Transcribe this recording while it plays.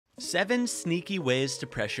7 sneaky ways to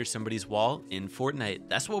pressure somebody's wall in Fortnite.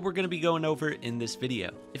 That's what we're going to be going over in this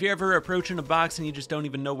video. If you're ever approaching a box and you just don't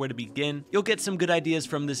even know where to begin, you'll get some good ideas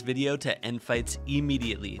from this video to end fights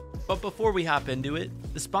immediately. But before we hop into it,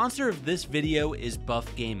 the sponsor of this video is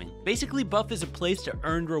Buff Gaming. Basically, Buff is a place to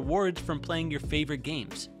earn rewards from playing your favorite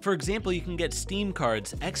games. For example, you can get Steam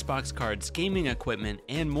cards, Xbox cards, gaming equipment,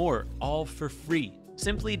 and more, all for free.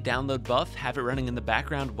 Simply download Buff, have it running in the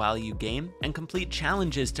background while you game, and complete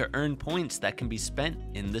challenges to earn points that can be spent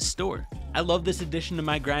in the store. I love this addition to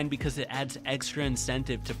my grind because it adds extra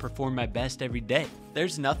incentive to perform my best every day.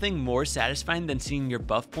 There's nothing more satisfying than seeing your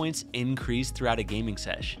Buff points increase throughout a gaming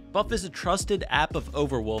sesh. Buff is a trusted app of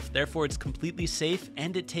Overwolf, therefore it's completely safe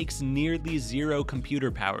and it takes nearly zero computer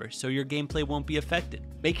power, so your gameplay won't be affected.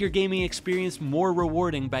 Make your gaming experience more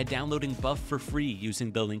rewarding by downloading Buff for free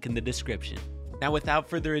using the link in the description. Now, without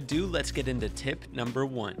further ado, let's get into tip number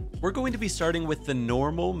 1. We're going to be starting with the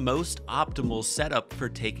normal, most optimal setup for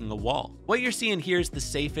taking a wall. What you're seeing here is the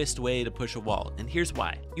safest way to push a wall, and here's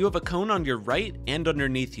why. You have a cone on your right and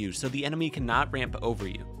underneath you, so the enemy cannot ramp over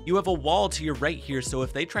you. You have a wall to your right here, so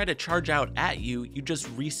if they try to charge out at you, you just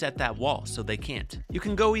reset that wall so they can't. You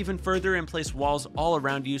can go even further and place walls all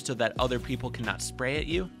around you so that other people cannot spray at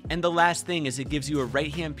you. And the last thing is it gives you a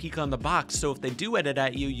right-hand peek on the box, so if they do edit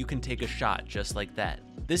at you, you can take a shot just like that.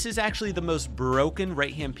 This is actually the most broken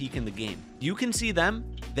right-hand peek in the game. You can see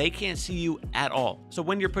them, they can't see you at all. So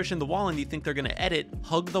when you're pushing the wall and you think they're gonna edit,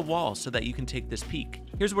 hug the wall so that you can take this peek.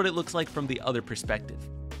 Here's what it looks like from the other perspective.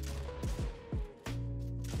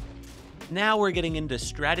 Now we're getting into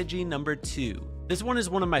strategy number 2. This one is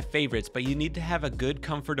one of my favorites, but you need to have a good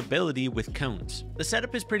comfortability with cones. The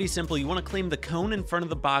setup is pretty simple. You want to claim the cone in front of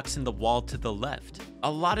the box and the wall to the left.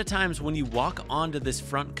 A lot of times when you walk onto this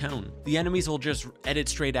front cone, the enemies will just edit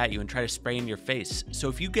straight at you and try to spray in your face. So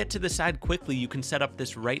if you get to the side quickly, you can set up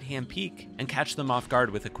this right-hand peek and catch them off guard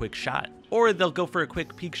with a quick shot. Or they'll go for a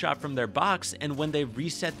quick peek shot from their box, and when they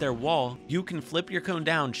reset their wall, you can flip your cone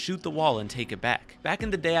down, shoot the wall, and take it back. Back in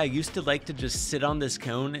the day, I used to like to just sit on this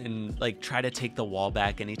cone and try to take the wall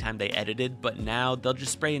back anytime they edited, but now they'll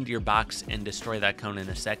just spray into your box and destroy that cone in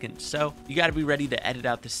a second. So you gotta be ready to edit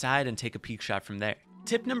out the side and take a peek shot from there.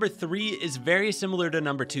 Tip number 3 is very similar to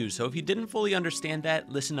number 2, so if you didn't fully understand that,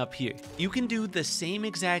 listen up here. You can do the same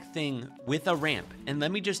exact thing with a ramp, and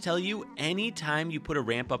let me just tell you, anytime you put a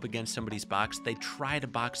ramp up against somebody's box, they try to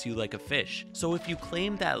box you like a fish. So if you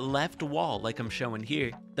claim that left wall like I'm showing here,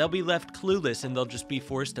 they'll be left clueless and they'll just be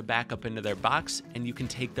forced to back up into their box, and you can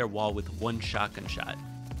take their wall with one shotgun shot.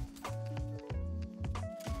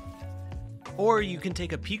 Or you can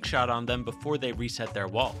take a peek shot on them before they reset their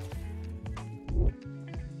wall.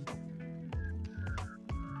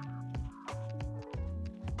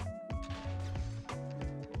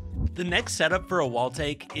 The next setup for a wall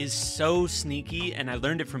take is so sneaky, and I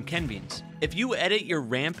learned it from Ken Beans. If you edit your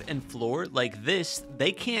ramp and floor like this,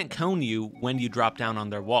 they can't cone you when you drop down on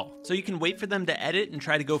their wall. So you can wait for them to edit and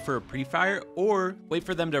try to go for a prefire, or wait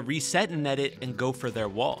for them to reset and edit and go for their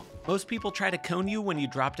wall. Most people try to cone you when you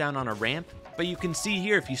drop down on a ramp, but you can see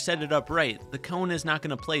here if you set it up right, the cone is not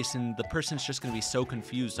going to place and the person's just going to be so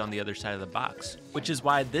confused on the other side of the box. Which is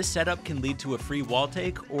why this setup can lead to a free wall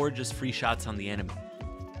take or just free shots on the enemy.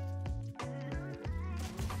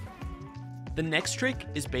 The next trick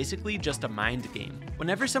is basically just a mind game.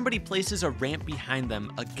 Whenever somebody places a ramp behind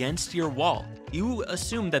them against your wall, you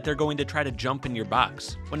assume that they're going to try to jump in your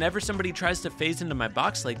box. Whenever somebody tries to phase into my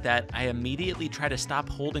box like that, I immediately try to stop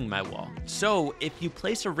holding my wall. So if you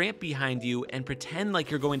place a ramp behind you and pretend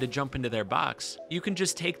like you're going to jump into their box, you can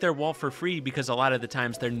just take their wall for free because a lot of the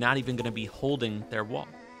times they're not even going to be holding their wall.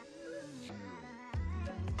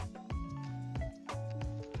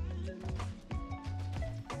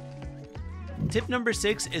 Tip number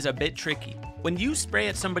 6 is a bit tricky. When you spray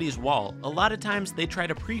at somebody's wall, a lot of times they try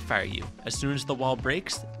to pre-fire you. As soon as the wall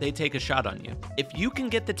breaks, they take a shot on you. If you can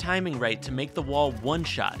get the timing right to make the wall one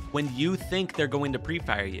shot when you think they're going to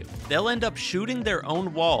pre-fire you, they'll end up shooting their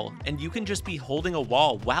own wall, and you can just be holding a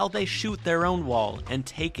wall while they shoot their own wall and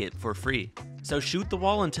take it for free. So shoot the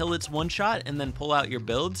wall until it's one shot and then pull out your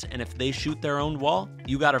builds, and if they shoot their own wall,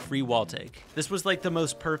 you got a free wall take. This was like the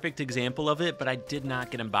most perfect example of it, but I did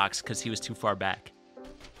not get him boxed because he was too far back.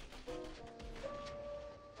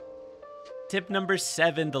 Tip number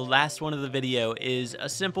 7, the last one of the video, is a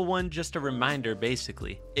simple one, just a reminder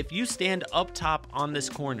basically. If you stand up top on this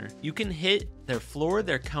corner, you can hit their floor,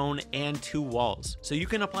 their cone, and 2 walls. So you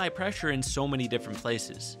can apply pressure in so many different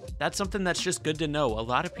places. That's something that's just good to know. A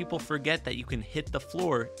lot of people forget that you can hit the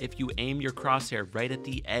floor if you aim your crosshair right at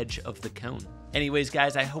the edge of the cone. Anyways,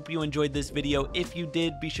 guys, I hope you enjoyed this video. If you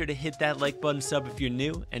did, be sure to hit that like button, sub if you're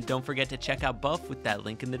new, and don't forget to check out Buff with that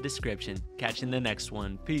link in the description. Catch you in the next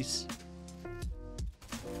one. Peace.